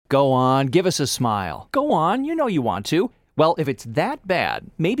Go on, give us a smile. Go on, you know you want to. Well, if it's that bad,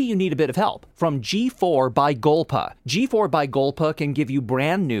 maybe you need a bit of help. From G4 by Golpa. G4 by Golpa can give you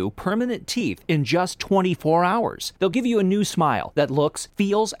brand new, permanent teeth in just 24 hours. They'll give you a new smile that looks,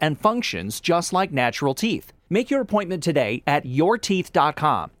 feels, and functions just like natural teeth. Make your appointment today at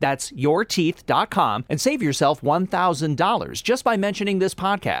yourteeth.com. That's yourteeth.com and save yourself $1,000 just by mentioning this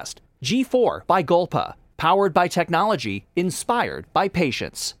podcast. G4 by Golpa. Powered by technology, inspired by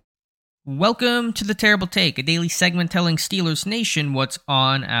patience. Welcome to The Terrible Take, a daily segment telling Steelers Nation what's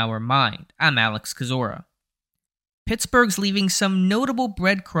on our mind. I'm Alex Kozora. Pittsburgh's leaving some notable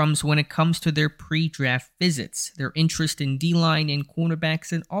breadcrumbs when it comes to their pre-draft visits, their interest in D-line and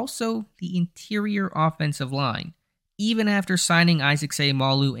cornerbacks, and also the interior offensive line. Even after signing Isaac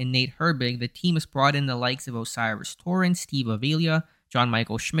Seumalo and Nate Herbig, the team has brought in the likes of O'Cyrus Torrence, Steve Avila, John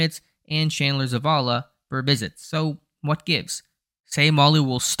Michael Schmitz, and Chandler Zavala for visits. So, what gives? Seumalo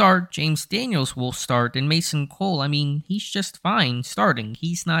will start, James Daniels will start, and Mason Cole, he's just fine starting.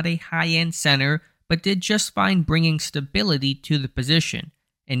 He's not a high-end center, but did just fine bringing stability to the position.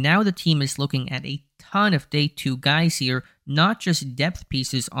 And now the team is looking at a ton of day 2 guys here, not just depth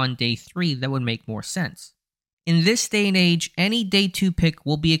pieces on day 3 that would make more sense. In this day and age, any day 2 pick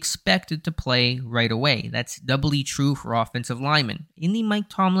will be expected to play right away. That's doubly true for offensive linemen. In the Mike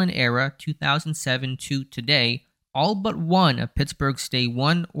Tomlin era, 2007 to today, all but one of Pittsburgh's day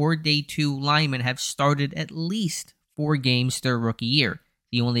 1 or day 2 linemen have started at least 4 games their rookie year,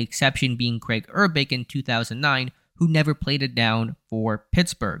 the only exception being Craig Urbik in 2009, who never played it down for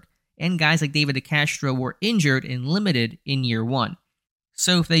Pittsburgh. And guys like David DeCastro were injured and limited in year 1.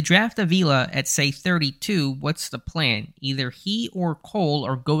 So if they draft Avila at, say, 32, what's the plan? Either he or Cole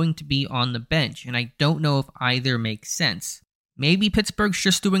are going to be on the bench, and I don't know if either makes sense. Maybe Pittsburgh's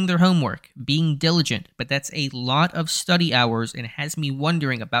just doing their homework, being diligent, but that's a lot of study hours and has me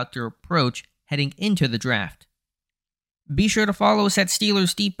wondering about their approach heading into the draft. Be sure to follow us at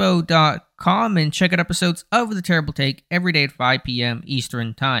SteelersDepot.com and check out episodes of The Terrible Take every day at 5 p.m.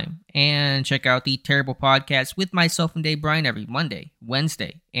 Eastern Time. And check out The Terrible Podcast with myself and Dave Bryan every Monday,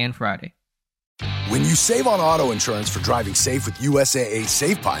 Wednesday, and Friday. When you save on auto insurance for driving safe with USAA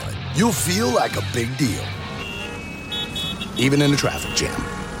Safe Pilot, you'll feel like a big deal, even in a traffic jam.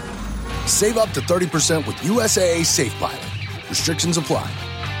 Save up to 30% with USAA Safe Pilot. Restrictions apply.